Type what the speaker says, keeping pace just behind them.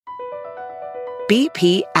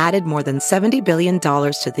BP added more than $70 billion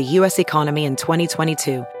to the U.S. economy in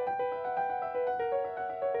 2022.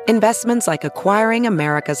 Investments like acquiring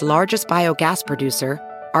America's largest biogas producer,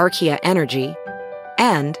 Archaea Energy,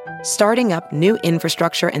 and starting up new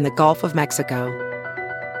infrastructure in the Gulf of Mexico.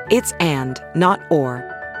 It's and, not or.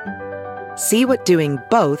 See what doing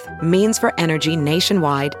both means for energy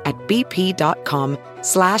nationwide at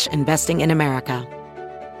bp.com/investing in America.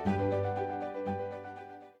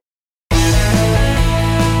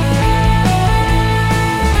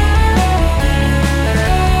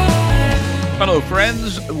 Hello,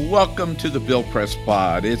 friends. Welcome to the Bill Press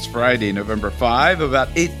Pod. It's Friday, November 5, about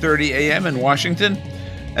 8:30 a.m. in Washington,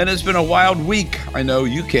 and it's been a wild week. I know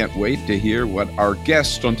you can't wait to hear what our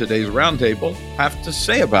guests on today's Roundtable have to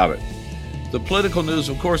say about it. The political news,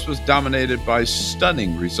 of course, was dominated by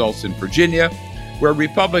stunning results in Virginia, where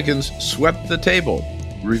Republicans swept the table,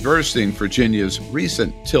 reversing Virginia's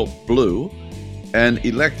recent tilt blue and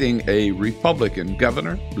electing a Republican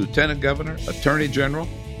governor, lieutenant governor, attorney general,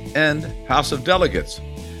 and House of Delegates.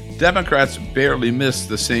 Democrats barely missed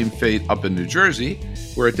the same fate up in New Jersey,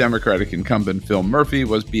 where Democratic incumbent Phil Murphy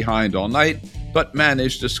was behind all night, but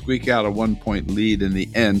managed to squeak out a 1-point lead in the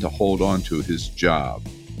end to hold on to his job.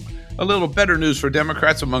 A little better news for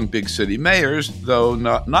Democrats among big city mayors, though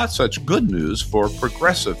not such good news for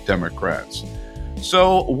progressive Democrats.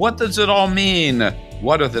 So what does it all mean?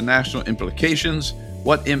 What are the national implications?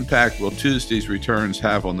 What impact will Tuesday's returns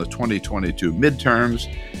have on the 2022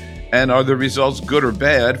 midterms? And are the results good or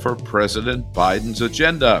bad for President Biden's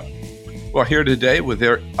agenda? Well, here today with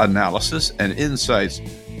their analysis and insights,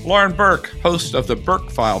 Lauren Burke, host of the Burke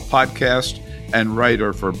File podcast and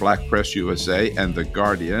writer for Black Press USA and The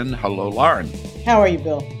Guardian. Hello, Lauren. How are you,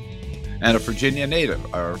 Bill? And a Virginia native,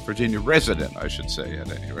 or Virginia resident, I should say, at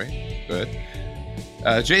any rate. Good.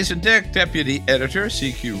 Jason Dick, deputy editor,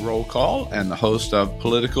 CQ Roll Call, and the host of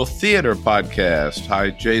Political Theater podcast.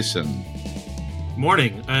 Hi, Jason.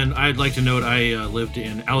 Morning, and I'd like to note I lived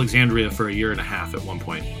in Alexandria for a year and a half at one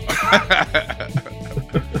point.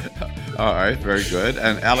 All right, very good.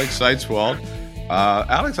 And Alex Seitzwald.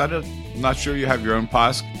 Alex, I'm not sure you have your own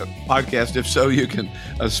podcast. If so, you can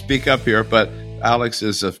speak up here. But Alex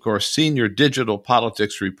is, of course, senior digital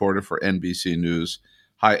politics reporter for NBC News.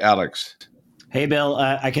 Hi, Alex. Hey, Bill.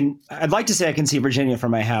 I'd like to say I can see Virginia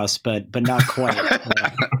from my house, but not quite.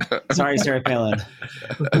 Sorry, Sarah Palin.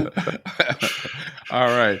 All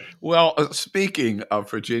right. Well, speaking of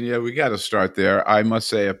Virginia, we got to start there. I must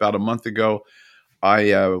say, about a month ago,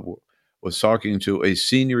 I was talking to a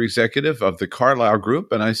senior executive of the Carlyle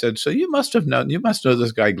Group, and I said, "So you must know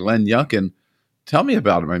this guy, Glenn Youngkin. Tell me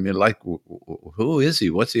about him. I mean, like, who is he?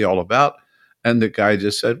 What's he all about?" And the guy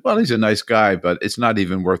just said, "Well, he's a nice guy, but it's not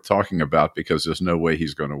even worth talking about because there's no way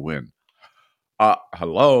he's going to win."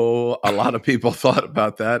 Hello. A lot of people thought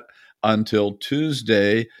about that until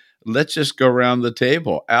Tuesday. Let's just go around the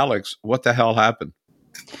table. Alex, what the hell happened?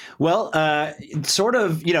 Well, sort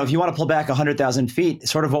of, if you want to pull back 100,000 feet,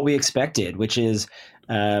 sort of what we expected, which is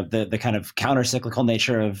the kind of counter-cyclical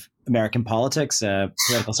nature of American politics.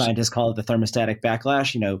 Political scientists call it the thermostatic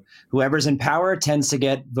backlash. Whoever's in power tends to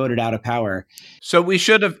get voted out of power. So we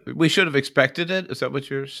should have expected it. Is that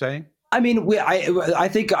what you're saying? I mean, I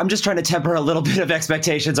think I'm just trying to temper a little bit of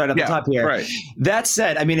expectations right at the top here. Right. That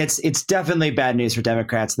said, I mean, it's definitely bad news for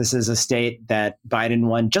Democrats. This is a state that Biden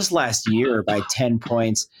won just last year by 10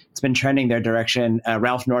 points. It's been trending their direction.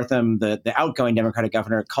 Ralph Northam, the outgoing Democratic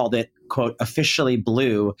governor, called it, quote, officially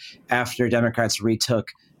blue after Democrats retook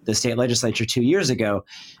the state legislature 2 years ago.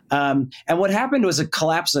 And what happened was a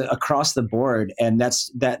collapse across the board. And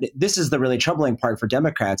this is the really troubling part for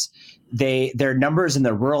Democrats. Their numbers in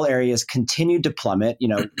the rural areas continued to plummet.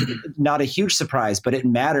 Not a huge surprise, but it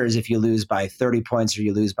matters if you lose by 30 points or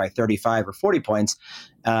you lose by 35 or 40 points.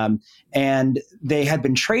 And they had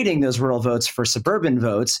been trading those rural votes for suburban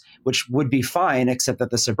votes, which would be fine, except that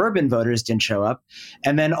the suburban voters didn't show up.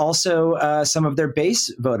 And then also some of their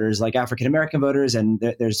base voters, like African-American voters, and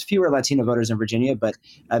there's fewer Latino voters in Virginia, but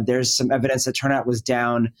there's some evidence that turnout was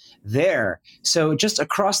down there. So just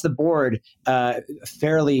across the board,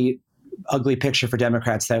 fairly ugly picture for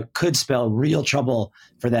Democrats that could spell real trouble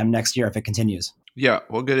for them next year if it continues. Yeah,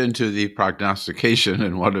 we'll get into the prognostication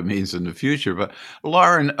and what it means in the future. But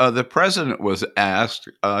Lauren, the president was asked,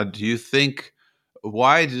 do you think,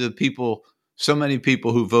 why do so many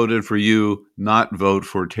people who voted for you not vote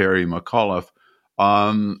for Terry McAuliffe?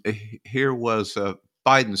 Here was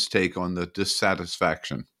Biden's take on the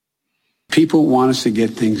dissatisfaction. People want us to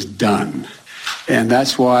get things done. And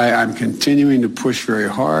that's why I'm continuing to push very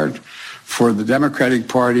hard for the Democratic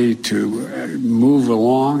Party to move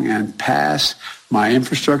along and pass my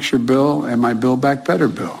infrastructure bill and my Build Back Better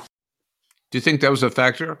bill. Do you think that was a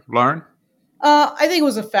factor, Lauren? I think it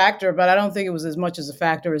was a factor, but I don't think it was as much as a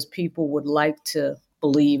factor as people would like to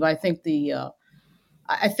believe. I think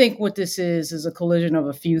I think what this is a collision of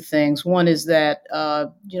a few things. One is that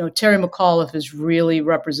Terry McAuliffe is really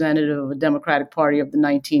representative of a Democratic Party of the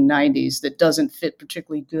 1990s that doesn't fit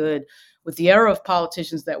particularly good with the era of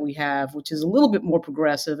politicians that we have, which is a little bit more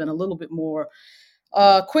progressive and a little bit more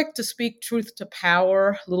quick to speak truth to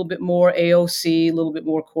power, a little bit more AOC, a little bit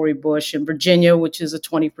more Cori Bush. In Virginia, which is a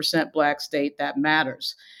 20% Black state, that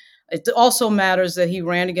matters. It also matters that he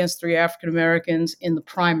ran against 3 African Americans in the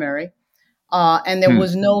primary. And there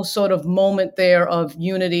was no sort of moment there of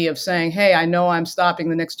unity of saying, hey, I know I'm stopping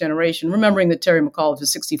the next generation, remembering that Terry McAuliffe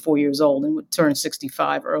is 64 years old and would turn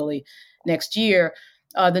 65 early next year.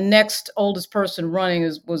 The next oldest person running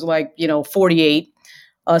was 48.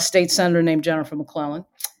 A state senator named Jennifer McClellan.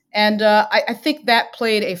 And I think that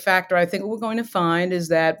played a factor. I think what we're going to find is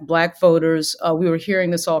that Black voters, we were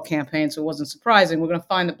hearing this all campaign, so it wasn't surprising. We're going to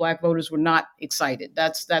find that Black voters were not excited.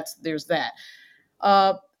 There's that.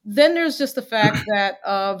 Then there's just the fact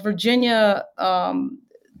that Virginia,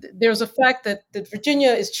 there's a fact that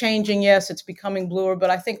Virginia is changing. Yes, it's becoming bluer, but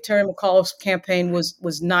I think Terry McAuliffe's campaign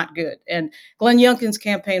was not good. And Glenn Youngkin's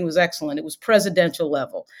campaign was excellent. It was presidential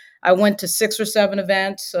level. I went to 6 or 7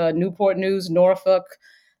 events, Newport News, Norfolk,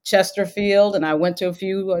 Chesterfield, and I went to a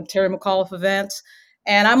few Terry McAuliffe events.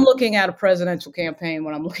 And I'm looking at a presidential campaign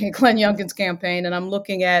when I'm looking at Glenn Youngkin's campaign, and I'm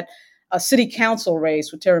looking at a city council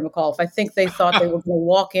race with Terry McAuliffe. I think they thought they were going to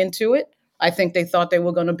walk into it. I think they thought they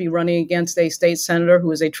were going to be running against a state senator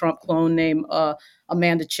who is a Trump clone named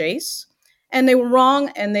Amanda Chase. And they were wrong,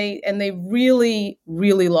 and they really,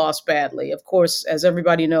 really lost badly. Of course, as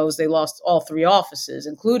everybody knows, they lost all 3 offices,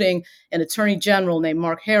 including an attorney general named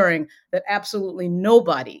Mark Herring that absolutely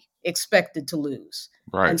nobody expected to lose.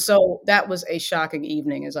 Right. And so that was a shocking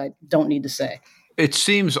evening, as I don't need to say. It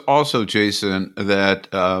seems also, Jason,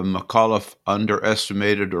 that McAuliffe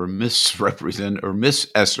underestimated or misrepresented or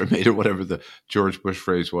misestimated, whatever the George Bush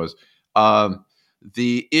phrase was,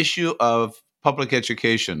 the issue of public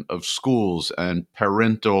education, of schools and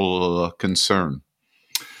parental concern.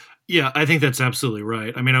 Yeah, I think that's absolutely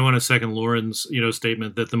right. I mean, I want to second Lauren's,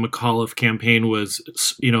 statement that the McAuliffe campaign was,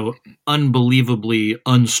 unbelievably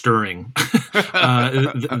unstirring.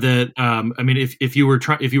 If you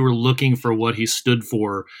were looking for what he stood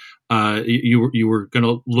for, you were going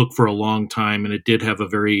to look for a long time, and it did have a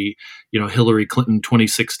very, Hillary Clinton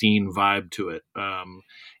 2016 vibe to it.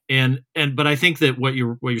 But I think that what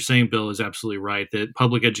you're saying, Bill, is absolutely right. That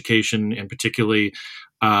public education, and particularly,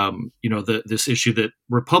 this issue that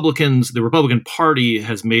the Republican Party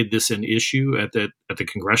has made this an issue at the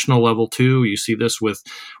congressional level too. You see this with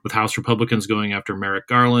House Republicans going after Merrick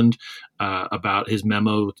Garland about his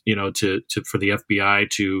memo, for the FBI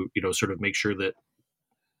to sort of make sure that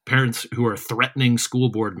parents who are threatening school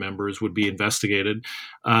board members would be investigated.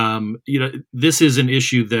 This is an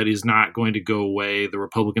issue that is not going to go away. The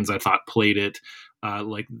Republicans, I thought, played it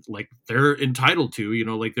like they're entitled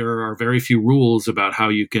to. There are very few rules about how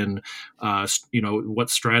you can, what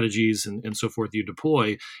strategies and so forth you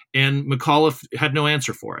deploy. And McAuliffe had no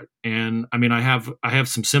answer for it. And I mean, I have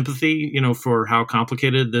some sympathy, for how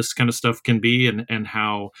complicated this kind of stuff can be, and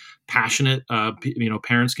how passionate,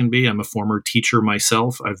 parents can be. I'm a former teacher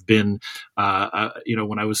myself. I've been,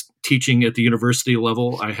 when I was teaching at the university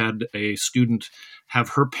level, I had a student have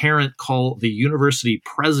her parent call the university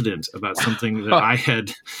president about something that I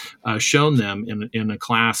had shown them in a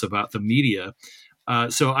class about the media.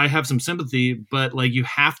 So I have some sympathy, but you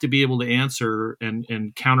have to be able to answer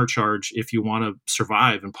and countercharge if you want to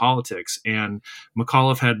survive in politics. And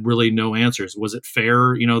McAuliffe had really no answers. Was it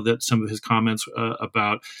fair, that some of his comments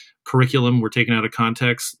about curriculum were taken out of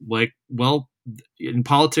context? Well, in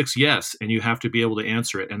politics, yes, and you have to be able to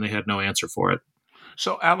answer it, and they had no answer for it.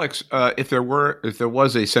 So, Alex, if there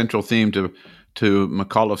was a central theme to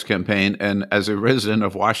McAuliffe's campaign, and as a resident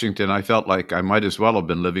of Washington, I felt like I might as well have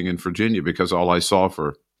been living in Virginia, because all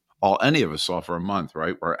any of us saw for a month,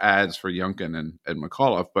 right, were ads for Youngkin and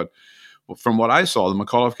McAuliffe. But from what I saw, the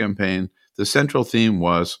McAuliffe campaign, the central theme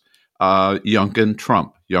was Youngkin,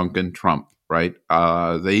 Trump, right?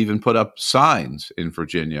 They even put up signs in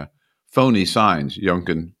Virginia, phony signs,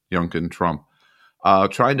 Youngkin, Trump.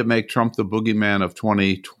 Trying to make Trump the boogeyman of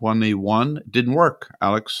 2021 didn't work,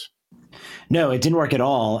 Alex. No, it didn't work at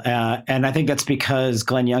all. And I think that's because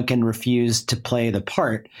Glenn Youngkin refused to play the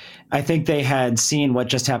part. I think they had seen what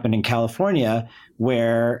just happened in California,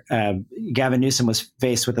 where Gavin Newsom was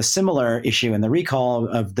faced with a similar issue in the recall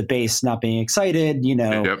of the base not being excited,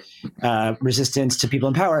 resistance to people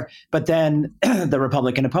in power. But then the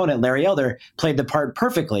Republican opponent, Larry Elder, played the part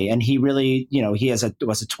perfectly. And he really, he was a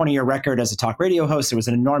 20-year record as a talk radio host. There was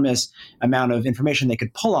an enormous amount of information they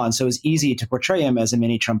could pull on. So it was easy to portray him as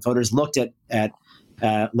many Trump voters looked at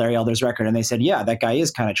Larry Elder's record, and they said, yeah, that guy is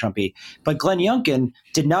kind of Trumpy. But Glenn Youngkin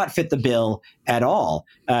did not fit the bill at all.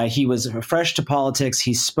 He was fresh to politics.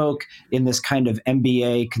 He spoke in this kind of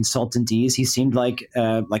MBA consultantese. He seemed like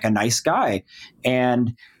a nice guy.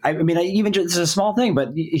 And I mean, even just, it's a small thing,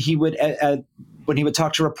 but he would when he would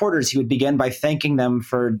talk to reporters, he would begin by thanking them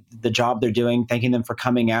for the job they're doing, thanking them for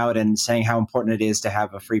coming out and saying how important it is to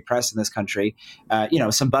have a free press in this country.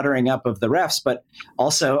 Some buttering up of the refs, but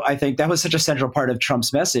also I think that was such a central part of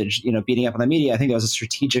Trump's message, beating up on the media. I think that was a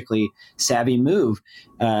strategically savvy move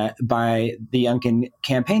by the Youngkin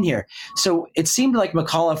campaign here. So it seemed like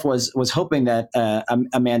McAuliffe was hoping that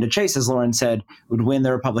Amanda Chase, as Lauren said, would win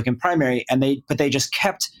the Republican primary, but they just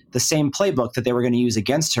kept the same playbook that they were going to use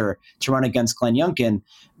against her to run against Glenn Youngkin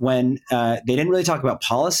when they didn't really talk about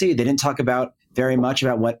policy. They didn't talk about very much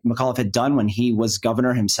about what McAuliffe had done when he was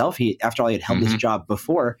governor himself. After all, he had held his job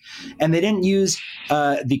before. And they didn't use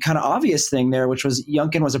the kind of obvious thing there, which was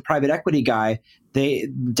Youngkin was a private equity guy.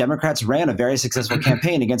 Democrats ran a very successful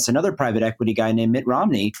campaign against another private equity guy named Mitt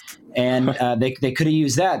Romney, and they could have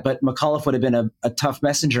used that. But McAuliffe would have been a tough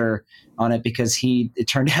messenger on it because it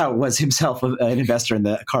turned out, was himself an investor in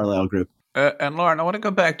the Carlyle Group. And Lauren, I want to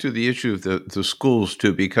go back to the issue of the schools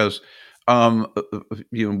too, because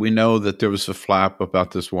we know that there was a flap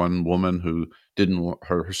about this one woman who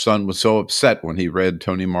her son was so upset when he read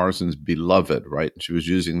Toni Morrison's Beloved, right? And she was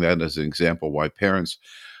using that as an example why parents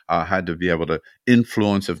had to be able to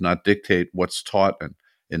influence, if not dictate, what's taught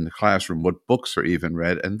in the classroom, what books are even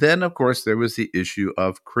read. And then, of course, there was the issue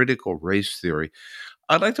of critical race theory.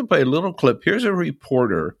 I'd like to play a little clip. Here's a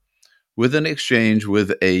reporter with an exchange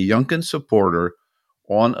with a Youngkin supporter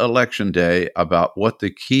on Election Day about what the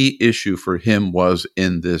key issue for him was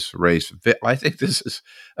in this race. I think this is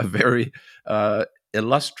a very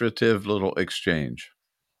illustrative little exchange.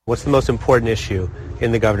 What's the most important issue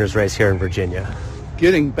in the governor's race here in Virginia?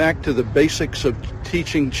 Getting back to the basics of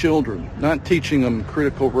teaching children, not teaching them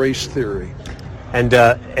critical race theory. And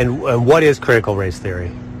what is critical race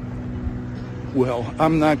theory? Well,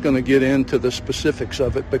 I'm not going to get into the specifics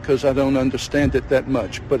of it because I don't understand it that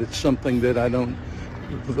much, but it's something that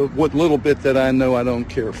what little bit that I know I don't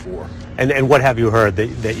care for. And what have you heard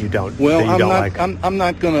that you don't? Well, that you don't like? I'm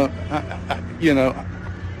not going to,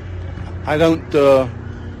 I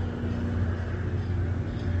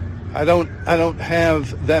don't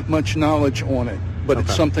have that much knowledge on it, but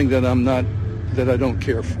It's something that I don't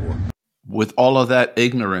care for. With all of that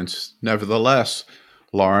ignorance, nevertheless,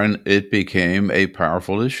 Lauren, it became a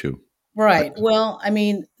powerful issue. Right. Well, I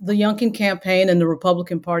mean, the Youngkin campaign and the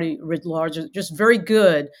Republican Party writ large are just very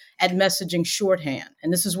good at messaging shorthand.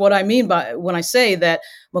 And this is what I mean by when I say that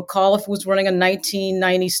McAuliffe was running a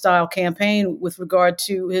 1990 style campaign with regard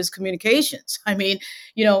to his communications. I mean,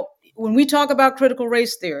 when we talk about critical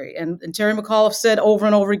race theory, and Terry McAuliffe said over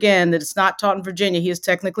and over again that it's not taught in Virginia, he is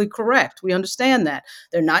technically correct. We understand that.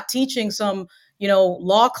 They're not teaching some,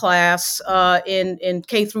 law class in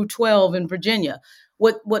K through 12 in Virginia.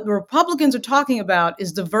 What the Republicans are talking about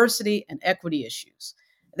is diversity and equity issues.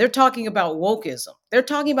 They're talking about wokeism. They're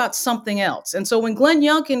talking about something else. And so when Glenn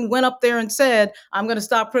Youngkin went up there and said, I'm going to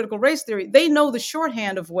stop critical race theory, they know the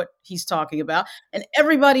shorthand of what he's talking about. And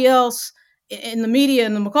everybody else in the media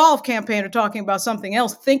and the McAuliffe campaign are talking about something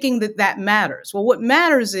else, thinking that matters. Well, what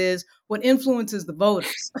matters is what influences the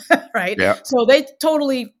voters, right? Yeah. So they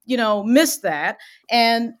totally, missed that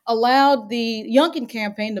and allowed the Youngkin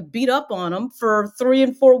campaign to beat up on them for 3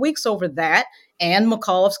 and 4 weeks over that, and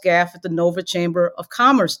McAuliffe's gaffe at the Nova Chamber of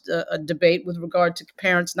Commerce debate with regard to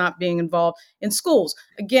parents not being involved in schools.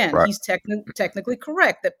 Again, right. He's technically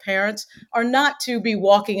correct that parents are not to be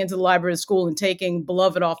walking into the library of school and taking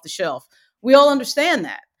Beloved off the shelf. We all understand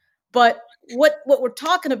that. But what we're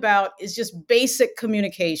talking about is just basic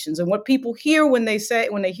communications. And what people hear when they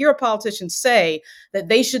hear a politician say that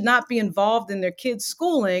they should not be involved in their kids'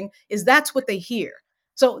 schooling, is that's what they hear.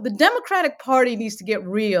 So the Democratic Party needs to get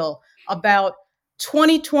real about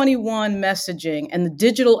 2021 messaging and the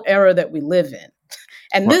digital era that we live in.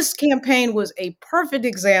 And this campaign was a perfect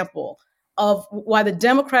example of why the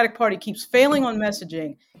Democratic Party keeps failing on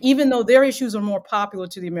messaging, even though their issues are more popular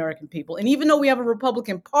to the American people. And even though we have a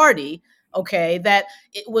Republican Party, that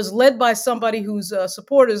it was led by somebody whose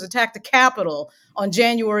supporters attacked the Capitol on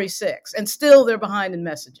January 6th, and still they're behind in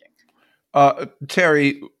messaging.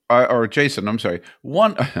 Terry, or Jason, I'm sorry.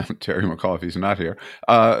 One, Terry McAuliffe, he's not here.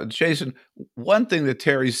 Jason, one thing that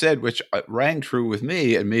Terry said, which rang true with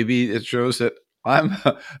me, and maybe it shows that I'm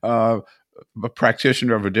a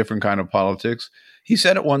practitioner of a different kind of politics. He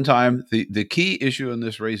said at one time, the key issue in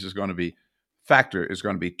this race is going to be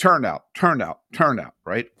turnout,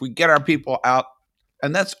 right? If we get our people out,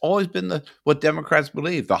 and that's always been what Democrats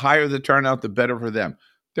believe. The higher the turnout, the better for them.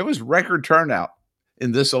 There was record turnout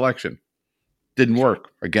in this election. Didn't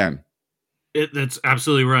work again. That's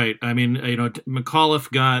absolutely right. I mean,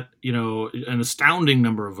 McAuliffe got, an astounding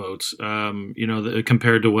number of votes,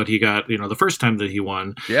 compared to what he got, the first time that he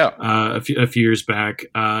won. Yeah. A few years back.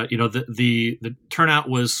 The turnout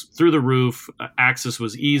was through the roof. Access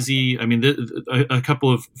was easy. I mean, a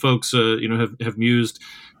couple of folks, have mused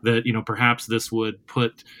that, perhaps this would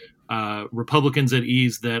put Republicans at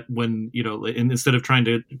ease that when, instead of trying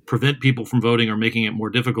to prevent people from voting or making it more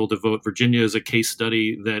difficult to vote, Virginia is a case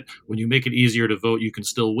study that when you make it easier to vote, you can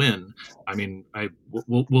still win. I mean,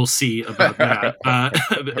 we'll see about that.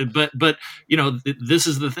 But this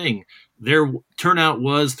is the thing. Their turnout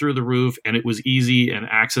was through the roof, and it was easy, and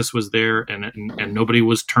access was there, and nobody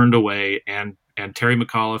was turned away, and Terry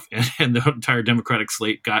McAuliffe and the entire Democratic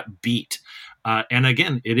slate got beat. And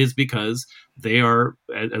again, it is because they are,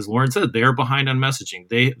 as Lauren said, they are behind on messaging.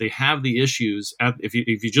 They have the issues. If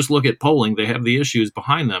you just look at polling, they have the issues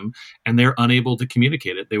behind them, and they're unable to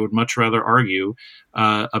communicate it. They would much rather argue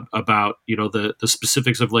about the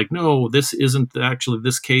specifics of no, this isn't actually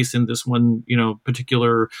this case in this one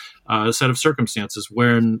particular set of circumstances.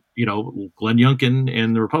 When Glenn Youngkin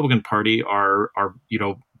and the Republican Party are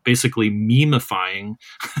basically memifying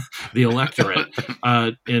the electorate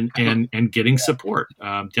and getting support.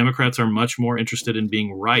 Democrats are much more interested in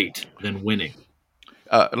being right than winning.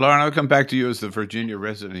 Lauren, I'll come back to you as the Virginia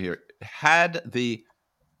resident here. Had the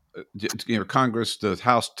Congress, the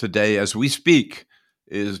House today, as we speak,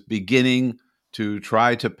 is beginning to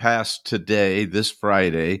try to pass today, this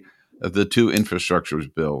Friday, the two infrastructure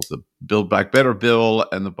bills, the Build Back Better bill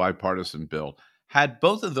and the bipartisan bill. Had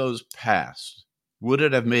both of those passed, would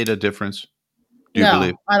it have made a difference? Do you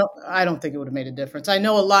believe? I don't think it would have made a difference. I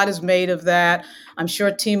know a lot is made of that. I'm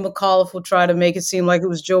sure Team McAuliffe will try to make it seem like it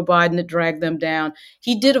was Joe Biden that dragged them down.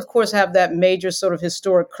 He did, of course, have that major sort of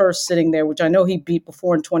historic curse sitting there, which I know he beat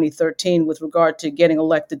before in 2013 with regard to getting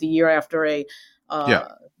elected the year after a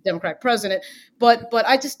Democratic president. But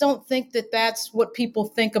I just don't think that that's what people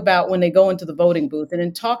think about when they go into the voting booth. And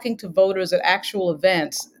in talking to voters at actual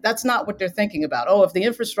events, that's not what they're thinking about. Oh, if the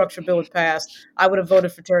infrastructure bill had passed, I would have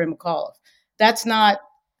voted for Terry McAuliffe. That's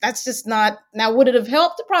just not. Now, would it have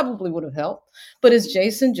helped? It probably would have helped. But as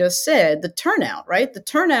Jason just said, the turnout, right? The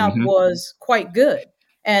turnout was quite good.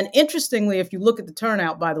 And interestingly, if you look at the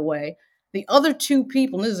turnout, by the way, the other two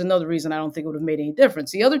people, and this is another reason I don't think it would have made any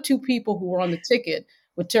difference. The other two people who were on the ticket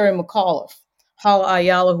with Terry McAuliffe, Hala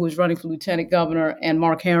Ayala, who was running for lieutenant governor, and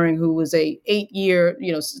Mark Herring, who was a 8-year,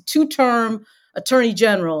 two-term attorney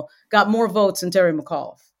general, got more votes than Terry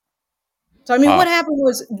McAuliffe. So, I mean, what happened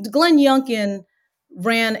was Glenn Youngkin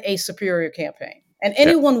ran a superior campaign, and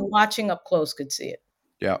anyone watching up close could see it.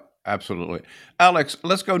 Yeah, absolutely. Alex,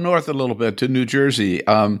 let's go north a little bit to New Jersey.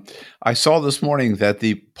 I saw this morning that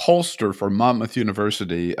the pollster for Monmouth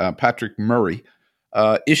University, Patrick Murray,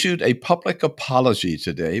 issued a public apology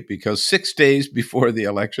today because 6 days before the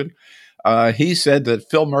election, he said that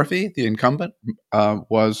Phil Murphy, the incumbent,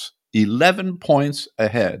 was 11 points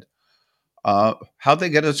ahead. How'd they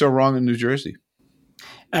get it so wrong in New Jersey?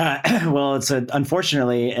 Well, it's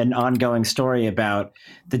unfortunately an ongoing story about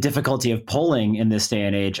the difficulty of polling in this day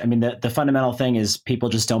and age. I mean, the fundamental thing is people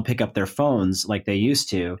just don't pick up their phones like they used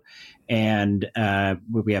to. And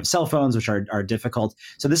we have cell phones, which are difficult.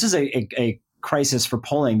 So this is a crisis for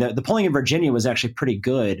polling. The polling in Virginia was actually pretty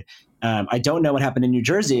good. I don't know what happened in New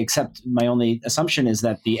Jersey, except my only assumption is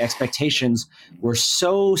that the expectations were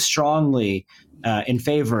so strongly in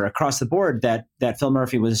favor across the board that Phil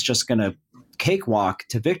Murphy was just going to cakewalk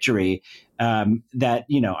to victory. That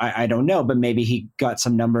I don't know, but maybe he got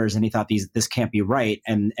some numbers and he thought this can't be right,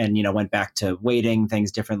 and went back to weighting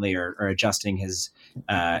things differently or adjusting his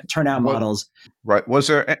turnout models. Right? Was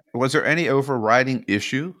there any overriding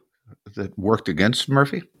issue that worked against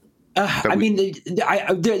Murphy? I mean,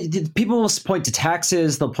 the people will point to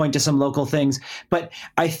taxes, they'll point to some local things, but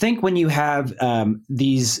I think when you have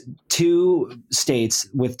these two states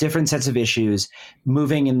with different sets of issues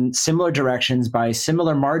moving in similar directions by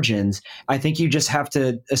similar margins, I think you just have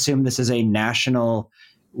to assume this is a national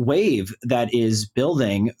wave that is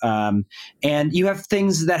building. And you have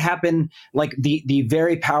things that happen like the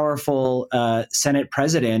very powerful state Senate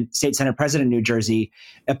president in New Jersey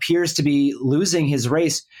appears to be losing his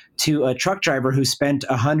race to a truck driver who spent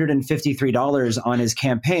 $153 on his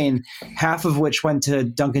campaign, half of which went to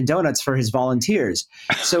Dunkin' Donuts for his volunteers.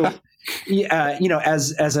 So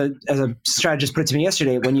as a strategist put it to me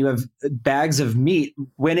yesterday, when you have bags of meat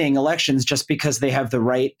winning elections just because they have the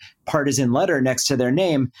right partisan letter next to their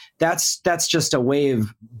name, that's just a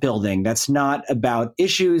wave building. That's not about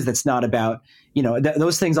issues. That's not about,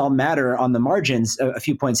 those things all matter on the margins, a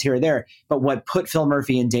few points here or there. But what put Phil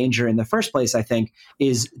Murphy in danger in the first place, I think,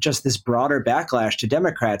 is just this broader backlash to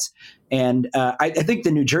Democrats. And I think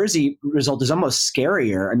the New Jersey result is almost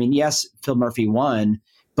scarier. I mean, yes, Phil Murphy won,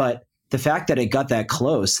 but the fact that it got that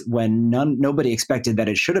close when nobody expected that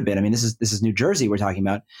it should have been. I mean, this is New Jersey we're talking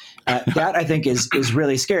about. That I think is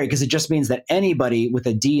really scary because it just means that anybody with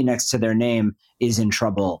a D next to their name is in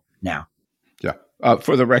trouble now. Yeah.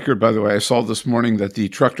 For the record, by the way, I saw this morning that the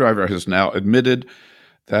truck driver has now admitted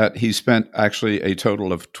that he spent actually a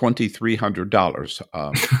total of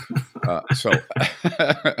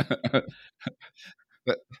 $2,300.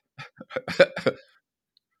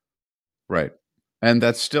 Right. And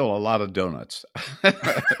that's still a lot of donuts.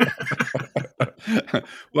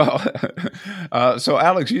 Well, so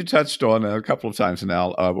Alex, you touched on a couple of times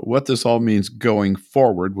now what this all means going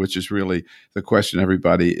forward, which is really the question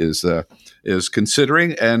everybody is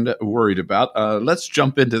considering and worried about. Let's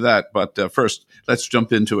jump into that. But first, let's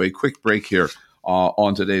jump into a quick break here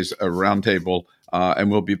on today's Roundtable.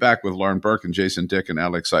 And we'll be back with Lauren Burke and Jason Dick and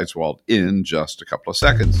Alex Seitzwald in just a couple of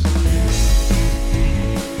seconds.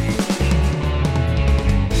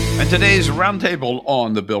 And today's Roundtable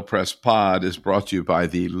on the Bill Press Pod is brought to you by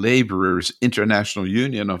the Laborers International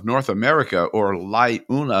Union of North America, or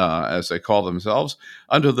LIUNA, as they call themselves.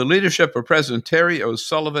 Under the leadership of President Terry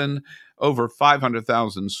O'Sullivan, over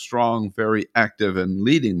 500,000 strong, very active, and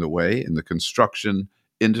leading the way in the construction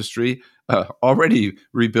industry, already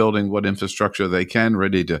rebuilding what infrastructure they can,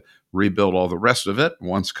 ready to rebuild all the rest of it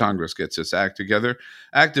once Congress gets its act together.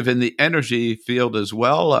 Active in the energy field as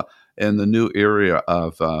well, in the new area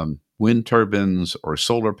of wind turbines or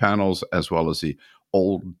solar panels, as well as the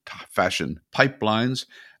old-fashioned pipelines.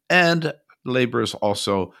 And labor is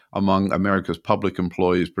also among America's public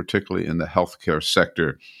employees, particularly in the healthcare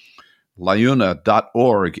sector.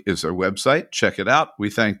 LIUNA.org is their website. Check it out. We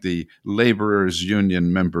thank the Laborers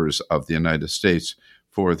Union members of the United States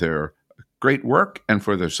for their great work and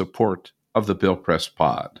for their support of the Bill Press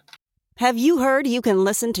Pod. Have you heard you can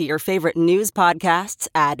listen to your favorite news podcasts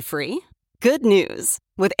ad-free? Good news.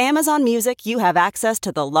 With Amazon Music, you have access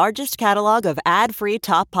to the largest catalog of ad-free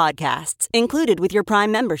top podcasts included with your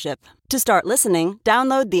Prime membership. To start listening,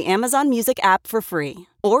 download the Amazon Music app for free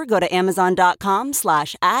or go to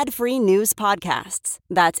amazon.com/ad-free news podcasts.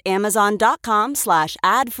 That's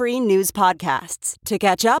amazon.com/ad-free news podcasts to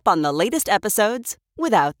catch up on the latest episodes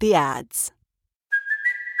without the ads.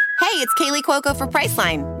 Hey, it's Kaylee Cuoco for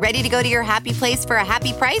Priceline. Ready to go to your happy place for a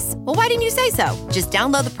happy price? Well, why didn't you say so? Just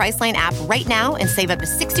download the Priceline app right now and save up to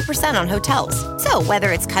 60% on hotels. So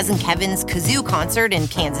whether it's Cousin Kevin's Kazoo Concert in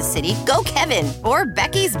Kansas City, go Kevin, or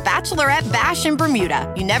Becky's Bachelorette Bash in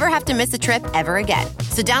Bermuda, you never have to miss a trip ever again.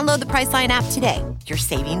 So download the Priceline app today. Your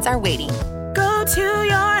savings are waiting. Go to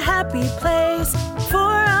your happy place for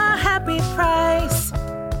a happy price.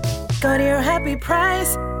 Go to your happy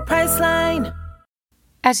price, Priceline.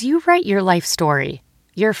 As you write your life story,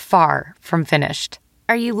 you're far from finished.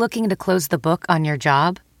 Are you looking to close the book on your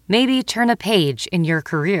job? Maybe turn a page in your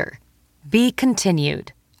career? Be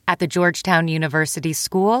continued at the Georgetown University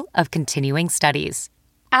School of Continuing Studies.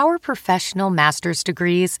 Our professional master's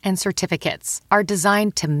degrees and certificates are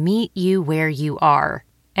designed to meet you where you are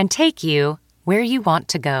and take you where you want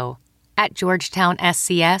to go. At Georgetown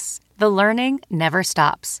SCS, the learning never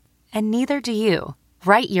stops, and neither do you.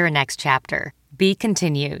 Write your next chapter. Be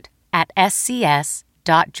continued at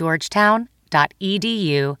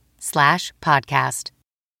scs.georgetown.edu/podcast.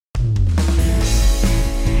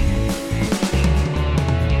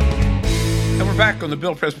 And we're back on the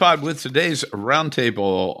Bill Press Pod with today's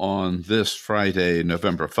Roundtable on this Friday,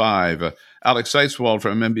 November 5. Alex Seitzwald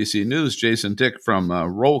from NBC News, Jason Dick from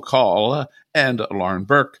Roll Call, and Lauren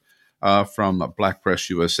Burke from Black Press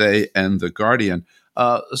USA and The Guardian.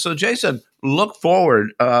 So, Jason, look forward.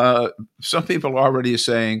 Some people are already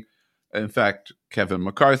saying, in fact, Kevin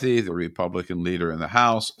McCarthy, the Republican leader in the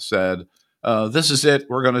House, said, this is it.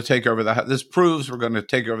 We're going to take over the House. This proves we're going to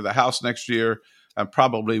take over the House next year and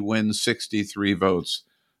probably win 63 votes.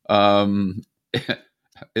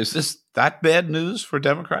 Is this that bad news for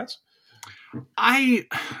Democrats? I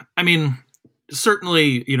mean,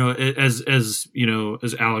 certainly, as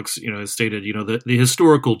Alex, has stated, the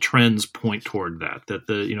historical trends point toward that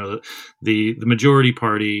the majority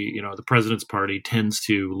party, the president's party tends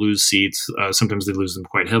to lose seats. Sometimes they lose them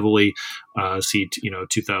quite heavily. See,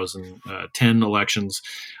 2010 elections,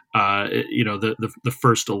 the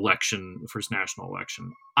first national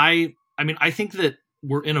election. I mean, I think that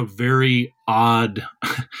we're in a very odd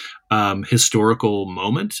historical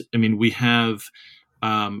moment. I mean, we have,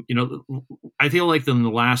 I feel like in the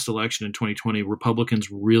last election in 2020, Republicans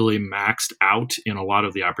really maxed out in a lot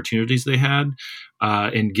of the opportunities they had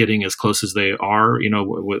in getting as close as they are,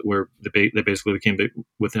 where they basically became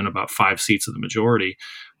within about 5 seats of the majority,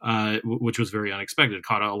 which was very unexpected.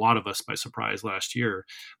 Caught a lot of us by surprise last year.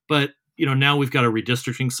 But now we've got a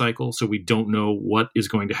redistricting cycle, so we don't know what is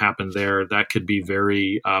going to happen there. That could be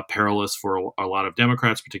very perilous for a lot of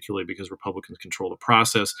Democrats, particularly because Republicans control the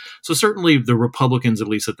process. So certainly the Republicans, at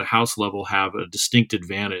least at the House level, have a distinct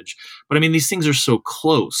advantage. But I mean, these things are so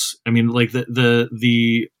close. I mean, like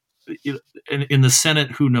in the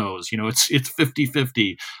Senate, who knows? It's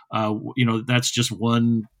 50-50. That's just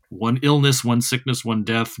one illness, one sickness, one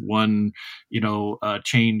death, one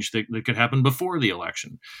change that could happen before the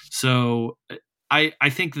election. So I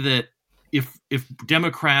think that if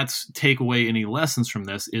Democrats take away any lessons from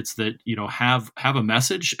this, it's that have a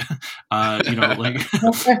message, run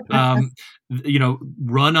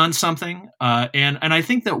on something, and I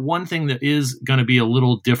think that one thing that is going to be a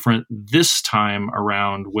little different this time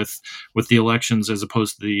around with the elections as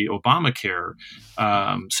opposed to the Obamacare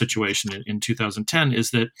situation in 2010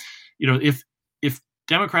 is that if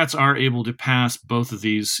Democrats are able to pass both of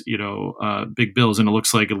these, big bills, and it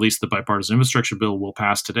looks like at least the bipartisan infrastructure bill will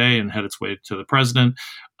pass today and head its way to the president,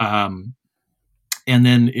 and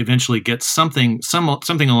then eventually get something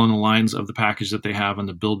along the lines of the package that they have on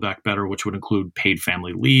the Build Back Better, which would include paid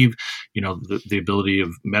family leave, the ability of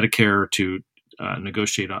Medicare to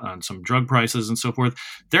negotiate on some drug prices and so forth.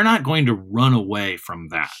 They're not going to run away from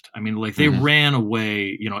that. I mean, like they ran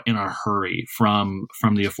away, in a hurry from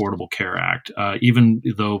the Affordable Care Act, even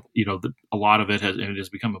though, a lot of it has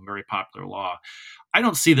become a very popular law. I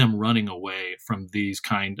don't see them running away from these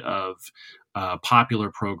kind of popular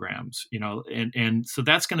programs, and so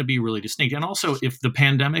that's going to be really distinct. And also, if the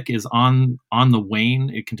pandemic is on the wane,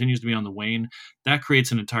 it continues to be on the wane, that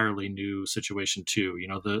creates an entirely new situation too.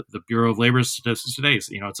 The Bureau of Labor Statistics today,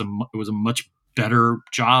 it was a much better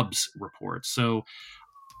jobs report. So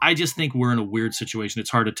I just think we're in a weird situation. It's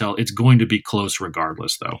hard to tell. It's going to be close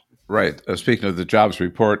regardless, though. Right. Speaking of the jobs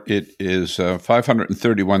report, it is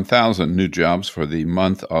 531,000 new jobs for the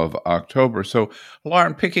month of October. So,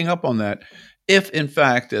 Lauren, picking up on that, if in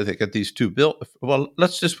fact they get these two built, well,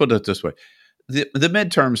 let's just put it this way. The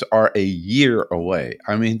midterms are a year away.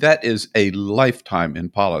 I mean, that is a lifetime in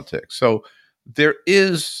politics. So there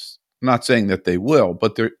is, not saying that they will,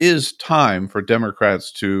 but there is time for Democrats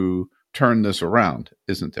to turn this around,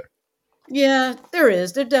 isn't there? Yeah, there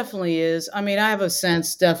is. There definitely is. I mean, I have a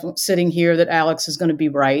sense definitely sitting here that Alex is going to be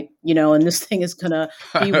right, and this thing is going to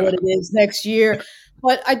be what it is next year.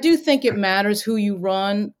 But I do think it matters who you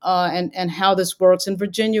run and how this works. In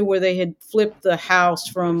Virginia, where they had flipped the House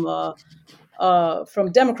from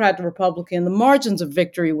Democrat to Republican, the margins of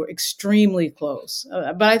victory were extremely close.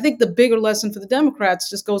 But I think the bigger lesson for the Democrats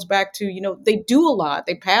just goes back to, they do a lot.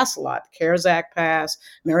 They pass a lot. The CARES Act passed,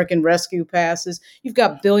 American Rescue passes. You've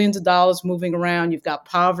got billions of dollars moving around. You've got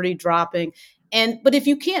poverty dropping. But if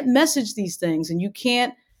you can't message these things and you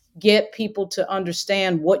can't get people to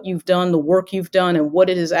understand what you've done, the work you've done, and what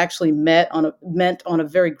it has actually meant on a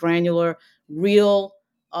very granular, real,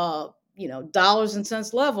 dollars and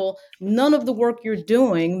cents level, none of the work you're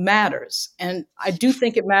doing matters. And I do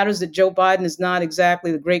think it matters that Joe Biden is not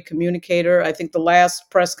exactly the great communicator. I think the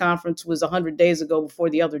last press conference was 100 days ago before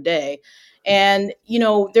the other day. And,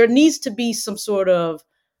 there needs to be some sort of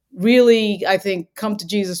really, I think, come to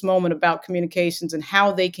Jesus moment about communications and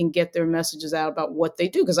how they can get their messages out about what they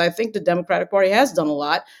do. Because I think the Democratic Party has done a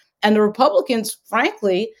lot. And the Republicans,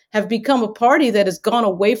 frankly, have become a party that has gone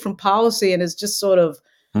away from policy and is just sort of,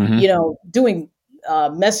 doing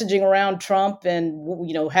messaging around Trump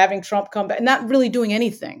and, having Trump come back, not really doing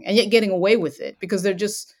anything and yet getting away with it because they're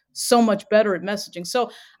just so much better at messaging. So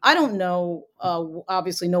I don't know.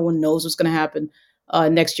 Obviously, no one knows what's going to happen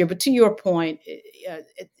next year. But to your point,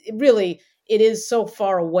 it is so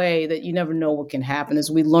far away that you never know what can happen, as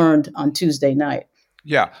we learned on Tuesday night.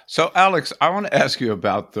 Yeah. So, Alex, I want to ask you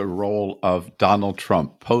about the role of Donald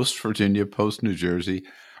Trump, post-Virginia, post-New Jersey.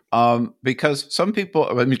 Because some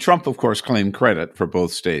people, Trump, of course, claimed credit for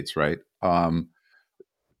both states, right?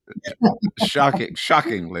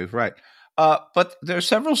 Shockingly, right. But there are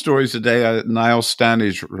several stories today. Niall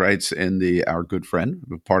Stanage writes in our good friend,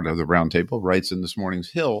 part of the Roundtable, writes in this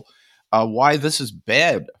morning's Hill, why this is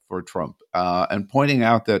bad for Trump, and pointing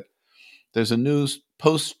out that there's a new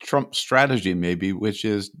post-Trump strategy, maybe, which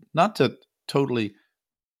is not to totally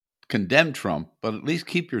condemn Trump, but at least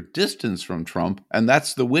keep your distance from Trump. And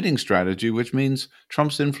that's the winning strategy, which means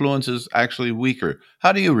Trump's influence is actually weaker.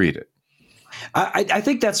 How do you read it? I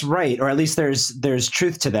think that's right, or at least there's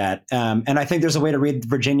truth to that. And I think there's a way to read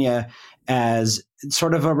Virginia as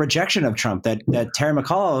sort of a rejection of Trump, that Terry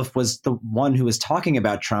McAuliffe was the one who was talking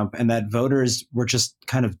about Trump, and that voters were just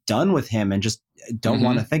kind of done with him and just don't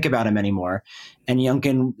want to think about him anymore. And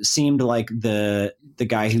Youngkin seemed like the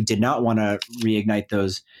guy who did not want to reignite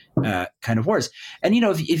those kind of wars. And,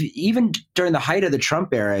 if even during the height of the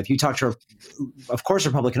Trump era, if you talk to, of course,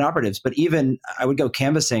 Republican operatives, but even I would go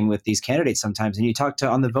canvassing with these candidates sometimes, and you talk to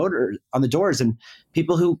on the doors, and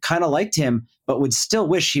people who kind of liked him, but would still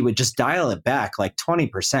wish he would just dial it back like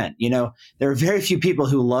 20%. There are very few people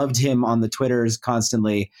who loved him on the Twitters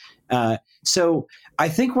constantly. So I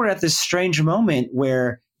think we're at this strange moment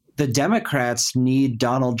where the Democrats need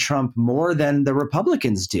Donald Trump more than the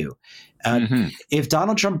Republicans do. If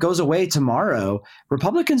Donald Trump goes away tomorrow,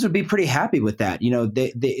 Republicans would be pretty happy with that.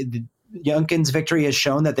 Youngkin's victory has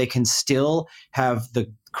shown that they can still have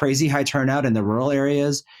the crazy high turnout in the rural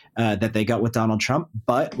areas that they got with Donald Trump,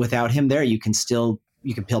 but without him there, you can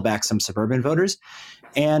peel back some suburban voters.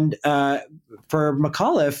 And for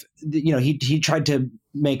McAuliffe, he tried to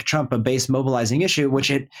make Trump a base mobilizing issue,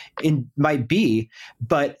 which it might be,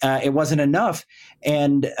 but it wasn't enough.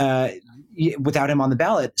 And without him on the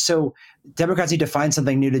ballot, so Democrats need to find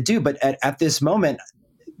something new to do. But at this moment,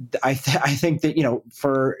 I think that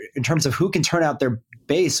in terms of who can turn out their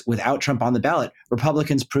base without Trump on the ballot,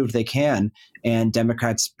 Republicans proved they can, and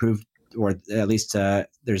Democrats proved, or at least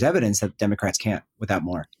there's evidence that Democrats can't without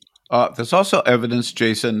more. There's also evidence,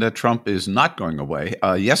 Jason, that Trump is not going away.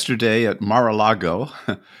 Yesterday at Mar-a-Lago,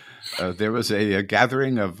 there was a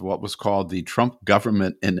gathering of what was called the Trump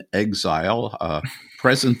government in exile.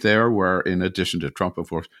 Present there were, in addition to Trump, of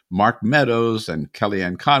course, Mark Meadows and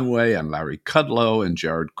Kellyanne Conway and Larry Kudlow and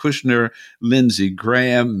Jared Kushner, Lindsey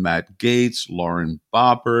Graham, Matt Gaetz, Lauren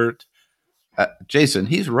Boebert. Jason,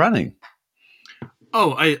 he's running.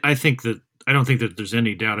 Oh, I don't think that there's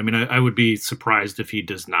any doubt. I mean, I would be surprised if he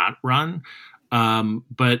does not run.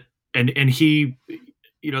 But he,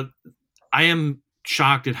 I am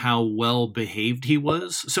shocked at how well behaved he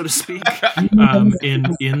was, so to speak,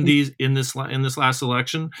 in this last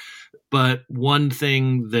election. But one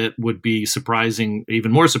thing that would be surprising,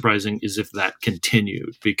 even more surprising, is if that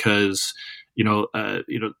continued, because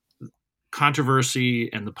controversy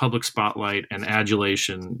and the public spotlight and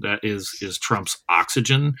adulation, that is Trump's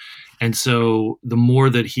oxygen. And so the more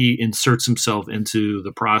that he inserts himself into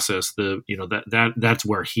the process, that's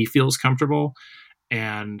where he feels comfortable.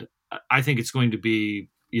 And I think it's going to be,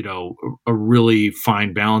 a really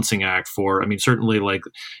fine balancing act for, certainly like,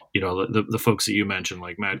 the folks that you mentioned,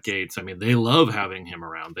 like Matt Gaetz, they love having him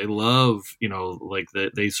around. They love,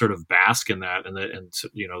 they sort of bask in that,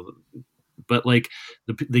 but like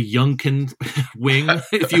the Youngkin wing,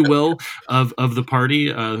 if you will, of the party,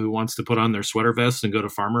 who wants to put on their sweater vests and go to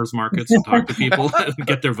farmers markets and talk to people and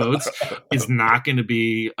get their votes, is not going to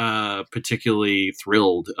be particularly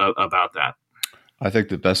thrilled about that. I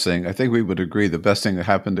think we would agree, the best thing that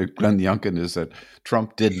happened to Glenn Youngkin is that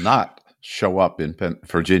Trump did not show up in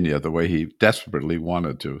Virginia the way he desperately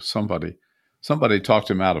wanted to. Somebody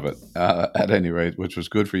talked him out of it, at any rate, which was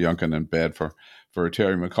good for Youngkin and bad for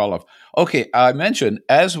Terry McAuliffe. Okay, I mentioned,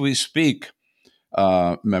 as we speak,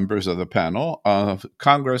 members of the panel,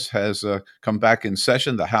 Congress has come back in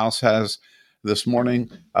session. The House has this morning,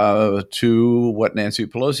 to what Nancy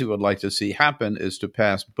Pelosi would like to see happen is to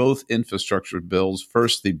pass both infrastructure bills.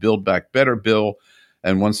 First, the Build Back Better bill,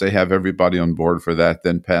 and once they have everybody on board for that,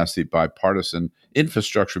 then pass the bipartisan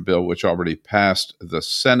infrastructure bill, which already passed the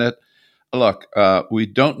Senate. Look, we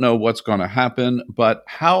don't know what's going to happen, but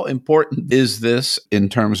how important is this in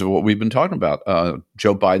terms of what we've been talking about,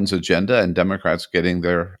 Joe Biden's agenda and Democrats getting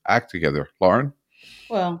their act together? Lauren?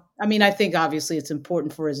 Well, I think obviously it's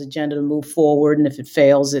important for his agenda to move forward. And if it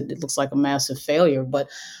fails, it looks like a massive failure. But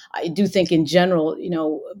I do think in general,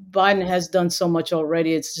 Biden has done so much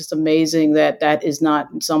already. It's just amazing that is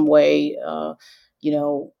not in some way, I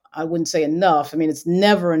wouldn't say enough. It's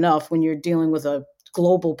never enough when you're dealing with a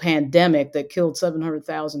global pandemic that killed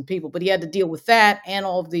 700,000 people. But he had to deal with that and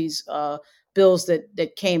all of these bills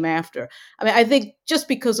that came after. I think just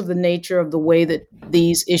because of the nature of the way that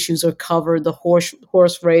these issues are covered, the horse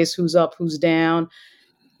race, who's up, who's down,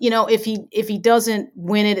 if he doesn't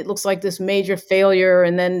win it, it looks like this major failure,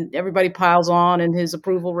 and then everybody piles on, and his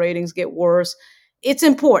approval ratings get worse. It's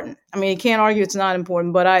important. I mean, you can't argue it's not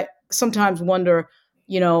important, but I sometimes wonder,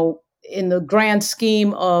 in the grand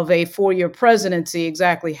scheme of a 4-year presidency,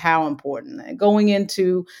 exactly how important. And going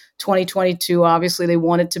into 2022, obviously they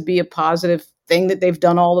want it to be a positive thing that they've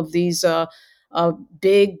done all of these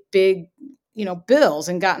big, bills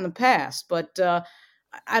and gotten the pass. But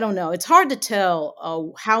I don't know. It's hard to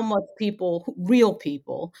tell how much real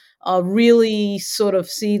people, really sort of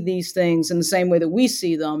see these things in the same way that we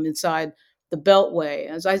see them inside the Beltway.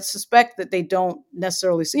 As I suspect that they don't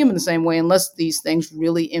necessarily see them in the same way unless these things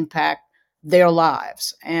really impact their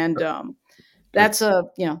lives. And that's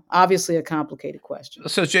obviously a complicated question.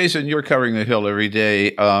 So, Jason, you're covering the Hill every day.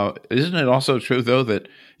 Isn't it also true, though, that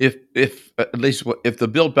if the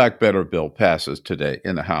Build Back Better bill passes today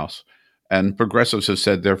in the House, and progressives have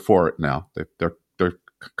said they're for it now, they're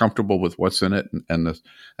comfortable with what's in it and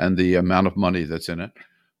the amount of money that's in it,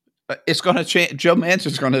 it's going to change. Joe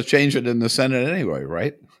Manchin's going to change it in the Senate anyway,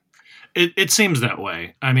 right? It seems that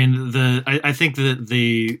way. I mean, I think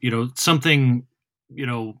that something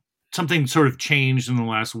sort of changed in the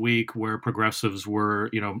last week where progressives were,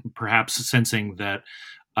 perhaps sensing that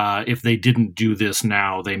if they didn't do this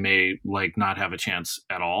now, they may not have a chance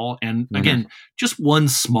at all. And again, just one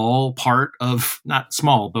small part of, not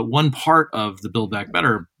small, but one part of the Build Back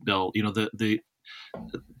Better bill, the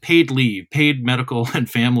paid leave, paid medical and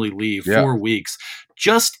family leave, 4 weeks.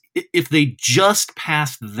 Just if they just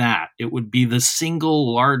passed that, it would be the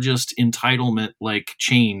single largest entitlement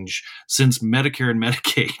change since Medicare and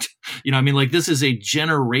Medicaid. This is a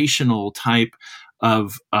generational type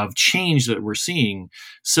of change that we're seeing.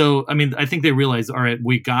 So, I think they realize, all right,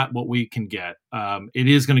 we got what we can get. It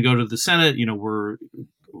is going to go to the Senate.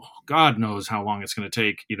 God knows how long it's going to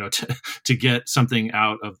take, to get something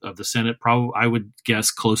out of the Senate. Probably, I would guess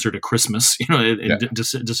closer to Christmas, in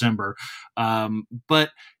December.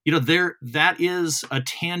 But that is a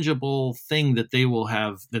tangible thing that they will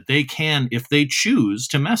have, that they can, if they choose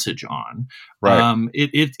to message on. Right.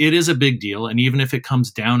 It is a big deal, and even if it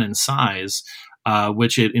comes down in size,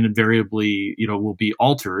 which it invariably will be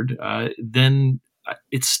altered, then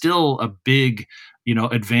it's still a big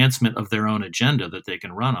advancement of their own agenda that they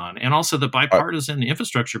can run on. And also the bipartisan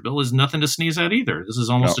infrastructure bill is nothing to sneeze at either. This is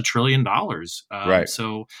almost $1 trillion. Right.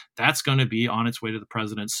 So that's going to be on its way to the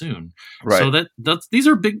president soon. Right. So these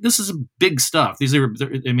are big, this is big stuff.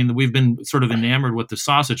 We've been sort of enamored with the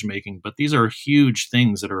sausage making, but these are huge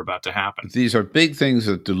things that are about to happen. These are big things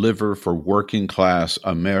that deliver for working class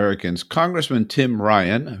Americans. Congressman Tim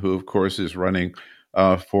Ryan, who of course is running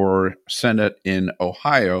for Senate in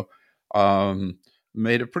Ohio,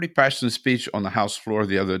 made a pretty passionate speech on the House floor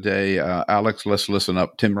the other day. Alex, let's listen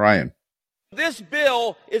up. Tim Ryan. This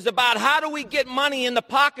bill is about how do we get money in the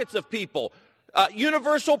pockets of people.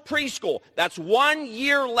 Universal preschool, that's 1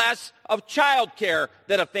 year less of child care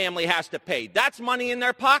that a family has to pay. That's money in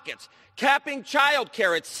their pockets. Capping child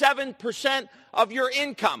care at 7% of your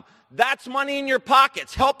income. That's money in your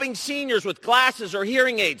pockets. Helping seniors with glasses or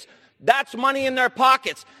hearing aids. That's money in their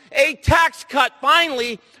pockets. A tax cut,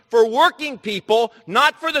 finally, for working people,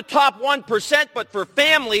 not for the top 1%, but for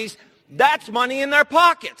families. That's money in their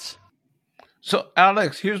pockets. So,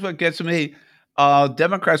 Alex, here's what gets me.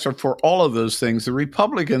 Democrats are for all of those things. The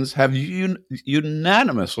Republicans have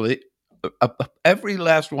unanimously, every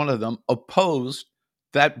last one of them, opposed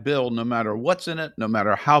that bill, no matter what's in it, no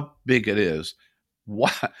matter how big it is.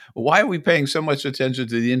 Why are we paying so much attention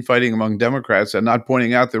to the infighting among Democrats and not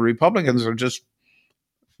pointing out the Republicans are just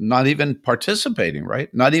not even participating, right?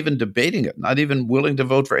 Not even debating it, not even willing to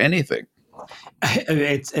vote for anything?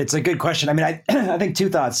 It's a good question. I think two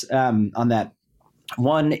thoughts on that.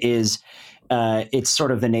 One is it's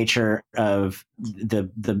sort of the nature of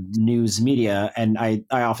the news media, and I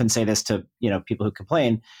often say this to people who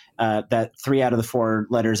complain that 3 out of the 4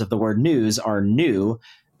 letters of the word news are new.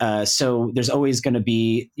 So there's always going to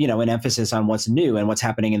be, an emphasis on what's new and what's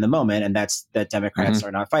happening in the moment. And that's that Democrats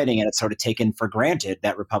are not fighting. And it's sort of taken for granted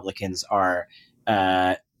that Republicans are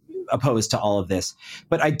opposed to all of this.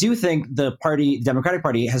 But I do think the Democratic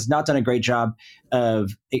Party has not done a great job of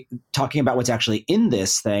talking about what's actually in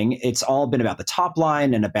this thing. It's all been about the top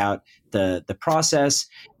line and about the process.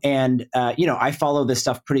 And, I follow this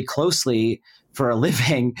stuff pretty closely for a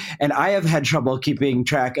living, and I have had trouble keeping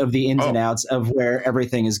track of the ins and outs of where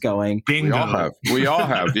everything is going. Bingo. We all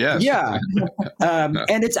have. Yes. Yeah.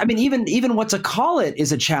 And it's, I mean, even what to call it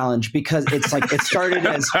is a challenge, because it's like it started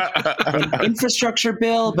as an infrastructure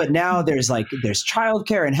bill, but now there's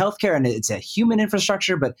childcare and healthcare, and it's a human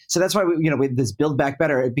infrastructure. But so that's why with this Build Back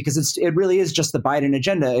Better, because it really is just the Biden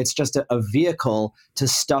agenda. It's just a vehicle to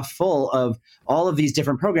stuff full of all of these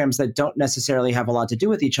different programs that don't necessarily have a lot to do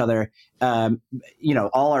with each other.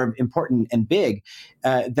 All are important and big,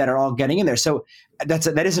 that are all getting in there. So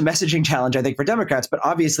that is a messaging challenge, I think, for Democrats, but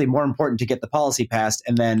obviously more important to get the policy passed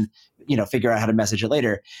and then, figure out how to message it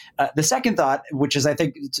later. The second thought, which is, I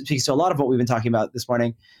think, speaks to a lot of what we've been talking about this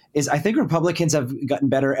morning, is I think Republicans have gotten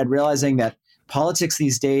better at realizing that politics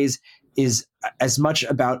these days is as much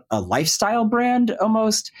about a lifestyle brand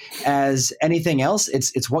almost as anything else.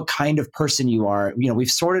 It's what kind of person you are.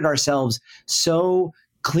 We've sorted ourselves so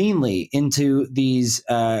cleanly into these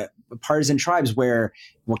partisan tribes where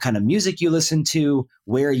what kind of music you listen to,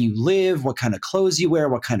 where you live, what kind of clothes you wear,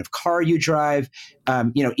 what kind of car you drive,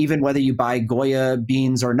 even whether you buy Goya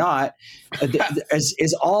beans or not,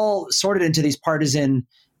 is all sorted into these partisan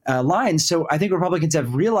lines. So I think Republicans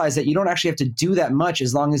have realized that you don't actually have to do that much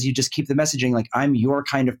as long as you just keep the messaging like, I'm your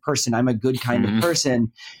kind of person, I'm a good kind of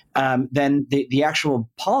person. Then the actual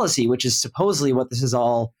policy, which is supposedly what this is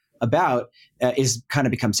all about, is kind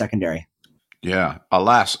of become secondary. Yeah,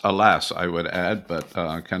 alas, I would add, but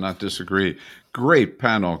cannot disagree. Great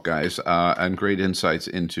panel, guys, and great insights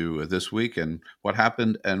into this week and what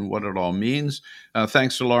happened and what it all means.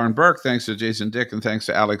 Thanks to Lauren Burke, thanks to Jason Dick, and thanks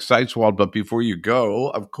to Alex Seitzwald. But before you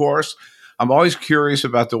go, of course, I'm always curious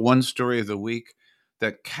about the one story of the week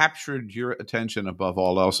that captured your attention above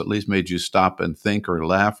all else, at least made you stop and think or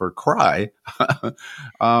laugh or cry.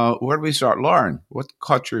 Where do we start? Lauren, what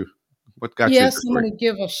caught you? What got you? Yes, I'm going to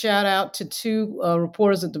give a shout out to two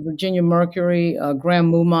reporters at the Virginia Mercury,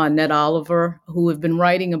 Graham Muma and Ned Oliver, who have been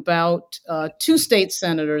writing about two state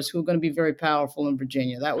senators who are going to be very powerful in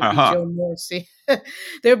Virginia. That would be Joe Morrissey.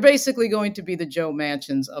 They're basically going to be the Joe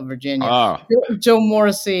Manchins of Virginia. Joe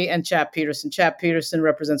Morrissey and Chap Peterson. Chap Peterson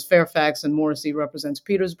represents Fairfax and Morrissey represents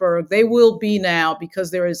Petersburg. They will be now,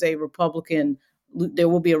 because there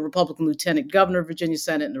will be a Republican lieutenant governor of Virginia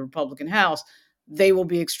Senate and a Republican House. They will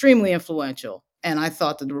be extremely influential. And I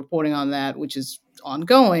thought that the reporting on that, which is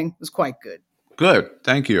ongoing, was quite good. Good.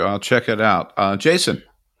 Thank you. I'll check it out. Jason.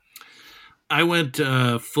 I went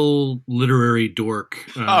full literary dork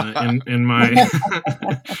in my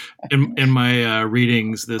in my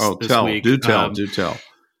readings this week. Do tell.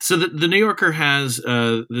 So the New Yorker has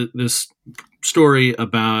this story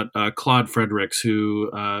about Claude Fredericks, who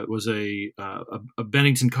was a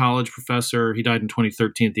Bennington College professor. He died in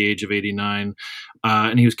 2013 at the age of 89,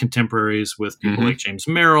 and he was contemporaries with people like James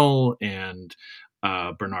Merrill and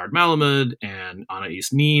Bernard Malamud and Anna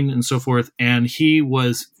East Nin and so forth. And he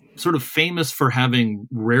was sort of famous for having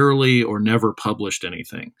rarely or never published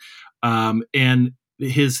anything.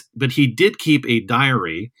 But he did keep a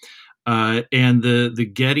diary, and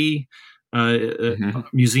the Getty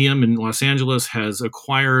Museum in Los Angeles has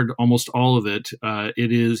acquired almost all of it.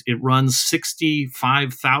 It runs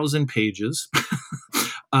 65,000 pages.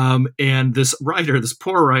 And this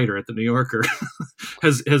poor writer at the New Yorker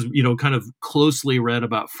has kind of closely read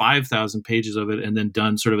about 5,000 pages of it and then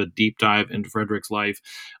done sort of a deep dive into Frederick's life.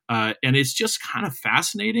 And it's just kind of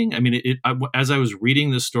fascinating. I mean, as I was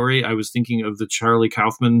reading this story, I was thinking of the Charlie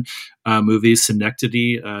Kaufman movie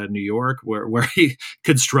Synecdoche, New York, where he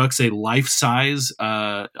constructs a life-size,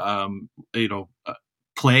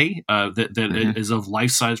 play that is of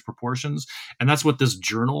life-size proportions, and that's what this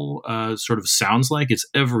journal sort of sounds like. It's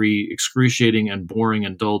every excruciating and boring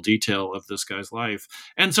and dull detail of this guy's life,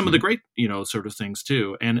 and some of the great sort of things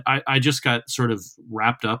too. And I just got sort of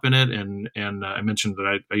wrapped up in it, and I mentioned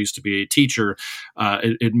that I used to be a teacher.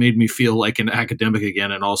 It made me feel like an academic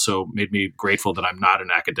again, and also made me grateful that I'm not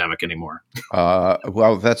an academic anymore.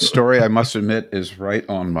 Well, that story, I must admit, is right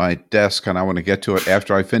on my desk, and I want to get to it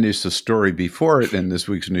after I finish the story before it in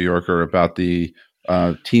this week's New Yorker about the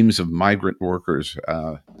teams of migrant workers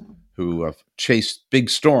who chase big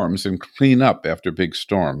storms and clean up after big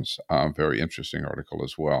storms. Very interesting article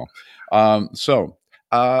as well. So,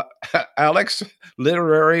 Alex,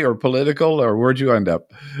 literary or political, or where'd you end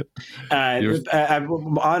up?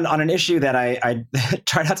 On an issue that I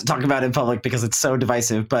try not to talk about in public because it's so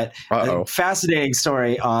divisive, but a fascinating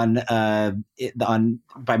story by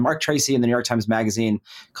Mark Tracy in the New York Times Magazine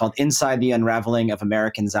called "Inside the Unraveling of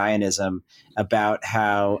American Zionism," about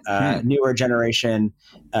how newer generation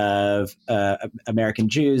of American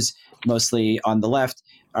Jews, mostly on the left,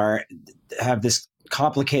 have this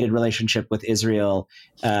complicated relationship with Israel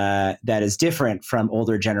that is different from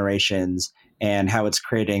older generations, and how it's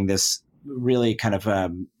creating this really kind of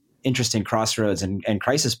interesting crossroads and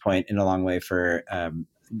crisis point in a long way for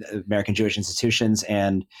American Jewish institutions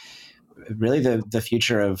and really the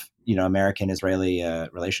future of American-Israeli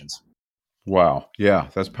relations. Wow. Yeah,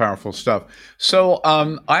 that's powerful stuff. So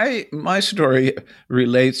my story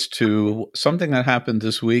relates to something that happened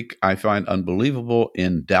this week I find unbelievable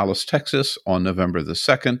in Dallas, Texas on November the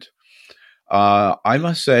 2nd. I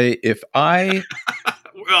must say, if I...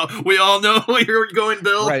 Well, we all know where you're going,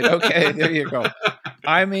 Bill. Right. Okay. There you go.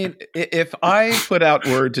 I mean, if I put out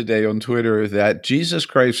word today on Twitter that Jesus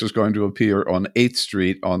Christ is going to appear on 8th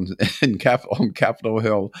Street on Capitol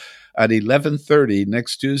Hill at 11:30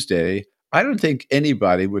 next Tuesday, I don't think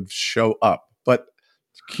anybody would show up. But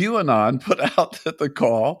QAnon put out the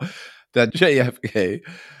call that JFK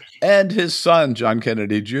and his son, John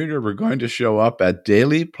Kennedy Jr., were going to show up at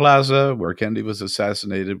Daley Plaza, where Kennedy was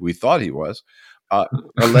assassinated. We thought he was,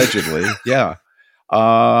 allegedly. Yeah.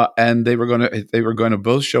 And they were going to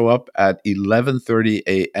both show up at 11:30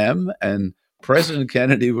 a.m. and President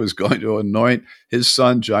Kennedy was going to anoint his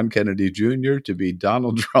son, John Kennedy Jr., to be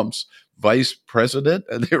Donald Trump's vice president,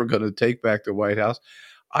 and they were going to take back the White House.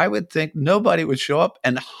 I would think nobody would show up,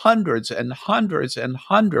 and hundreds and hundreds and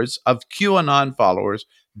hundreds of QAnon followers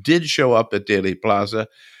did show up at Daley Plaza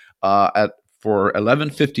for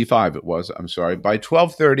 11:55. It was. I'm sorry. By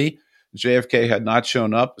 12:30. JFK had not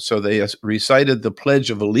shown up, so they recited the Pledge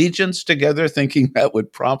of Allegiance together, thinking that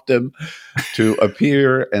would prompt him to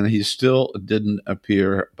appear, and he still didn't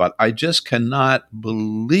appear. But I just cannot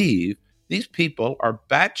believe these people are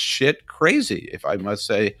batshit crazy, if I must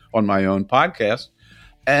say, on my own podcast.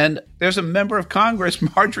 And there's a member of Congress,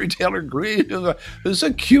 Marjorie Taylor Greene, who's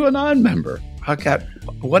a QAnon member.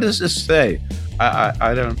 What does this say?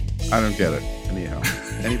 I don't get it. Anyhow,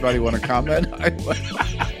 anybody want to comment?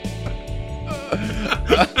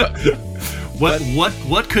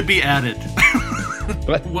 What could be added?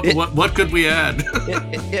 What could we add?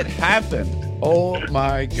 It happened. Oh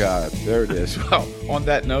my God! There it is. Well, on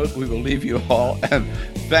that note, we will leave you all and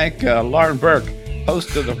thank Lauren Burke,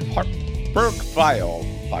 host of the Burke File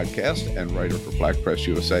podcast and writer for Black Press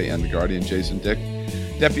USA and The Guardian. Jason Dick,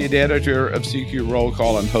 deputy editor of CQ Roll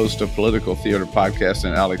Call and host of Political Theater podcast,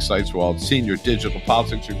 and Alex Seitzwald, senior digital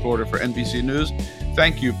politics reporter for NBC News.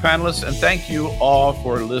 Thank you, panelists, and thank you all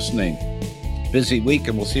for listening. Busy week,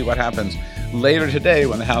 and we'll see what happens later today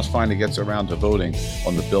when the House finally gets around to voting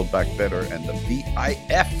on the Build Back Better and the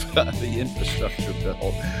BIF, the infrastructure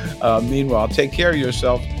bill. Meanwhile, take care of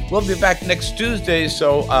yourself. We'll be back next Tuesday,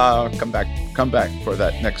 so come back for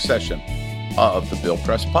that next session of the Bill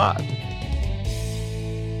Press Pod.